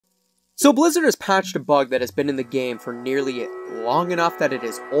So Blizzard has patched a bug that has been in the game for nearly long enough that it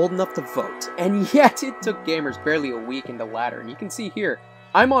is old enough to vote, and yet it took gamers barely a week into ladder. And you can see here,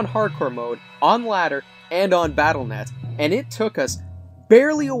 I'm on hardcore mode, on ladder, and on Battle.net, and it took us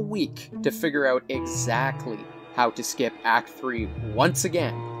barely a week to figure out exactly how to skip Act 3 once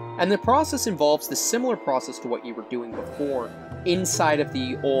again. And the process involves the similar process to what you were doing before inside of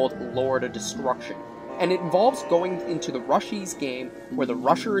the old Lord of Destruction. And it involves going into the Rushies game where the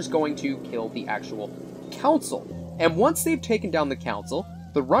Rusher is going to kill the actual Council. And once they've taken down the Council,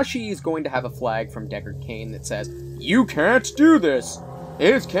 the Rushie is going to have a flag from Deckard Cain that says, "You can't do this!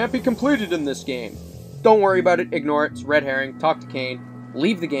 It can't be completed in this game." Don't worry about it, ignore it, it's red herring, talk to Cain,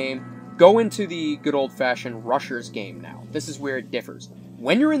 leave the game, go into the good old-fashioned Rushers game now. This is where it differs.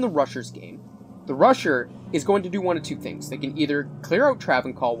 When you're in the Rushers game, the Rusher is going to do one of two things. They can either clear out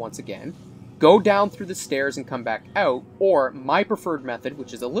Travincal once again, go down through the stairs and come back out, or my preferred method,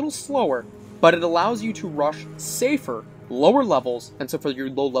 which is a little slower, but it allows you to rush safer, lower levels, and so for your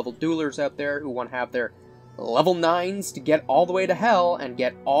low-level duelers out there who want to have their level 9s to get all the way to hell and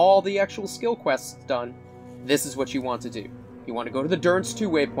get all the actual skill quests done, this is what you want to do. You want to go to the Durance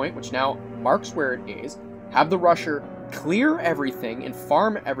 2 waypoint, which now marks where it is, have the Rusher clear everything and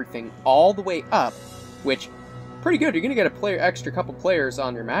farm everything all the way up, which pretty good. You're going to get a extra couple players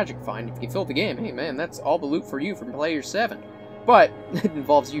on your magic find if you fill the game. Hey man, that's all the loot for you from player 7. But it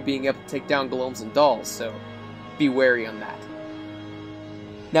involves you being able to take down Gnomes and Dolls, so be wary on that.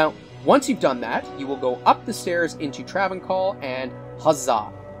 Now, once you've done that, you will go up the stairs into Travincal, and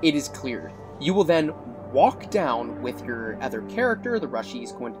huzzah, it is cleared. You will then walk down with your other character. The Rushie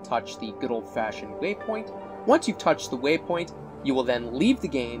is going to touch the good old-fashioned waypoint. Once you've touched the waypoint, you will then leave the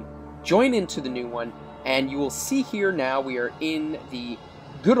game, join into the new one, and you will see here now we are in the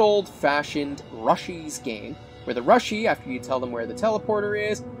good old-fashioned Rushies game, where the Rushie, after you tell them where the teleporter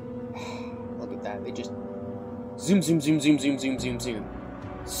is, look at that, they just zoom, zoom, zoom, zoom, zoom, zoom, zoom, zoom.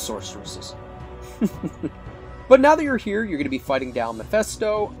 Sorceresses. But now that you're here, you're going to be fighting down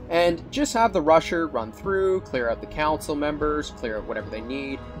Mephisto, and just have the Rusher run through, clear out the Council members, clear out whatever they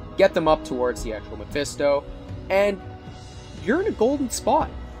need, get them up towards the actual Mephisto, and you're in a golden spot.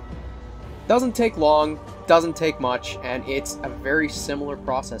 Doesn't take long, doesn't take much, and it's a very similar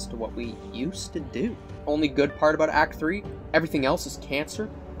process to what we used to do. Only good part about Act 3, everything else is cancer.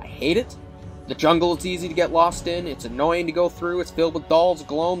 I hate it. The jungle is easy to get lost in, it's annoying to go through, it's filled with dolls,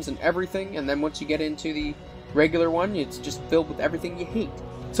 glomes, and everything, and then once you get into the regular one, it's just filled with everything you hate.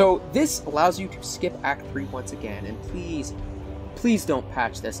 So this allows you to skip Act 3 once again, and please, please don't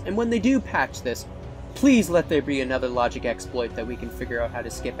patch this. And when they do patch this, please let there be another logic exploit that we can figure out how to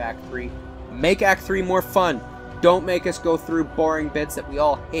skip Act 3. Make Act 3 more fun. Don't make us go through boring bits that we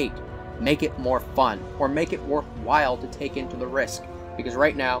all hate. Make it more fun, or make it worthwhile to take into the risk, because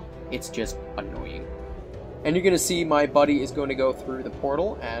right now, it's just annoying. And you're going to see my buddy is going to go through the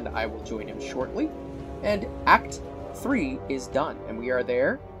portal, and I will join him shortly. And Act 3 is done, and we are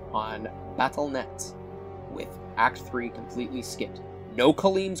there on Battle.net with Act 3 completely skipped. No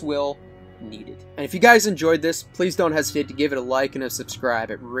Kaleem's will needed. And if you guys enjoyed this, please don't hesitate to give it a like and a subscribe.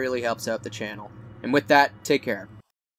 It really helps out the channel. And with that, take care.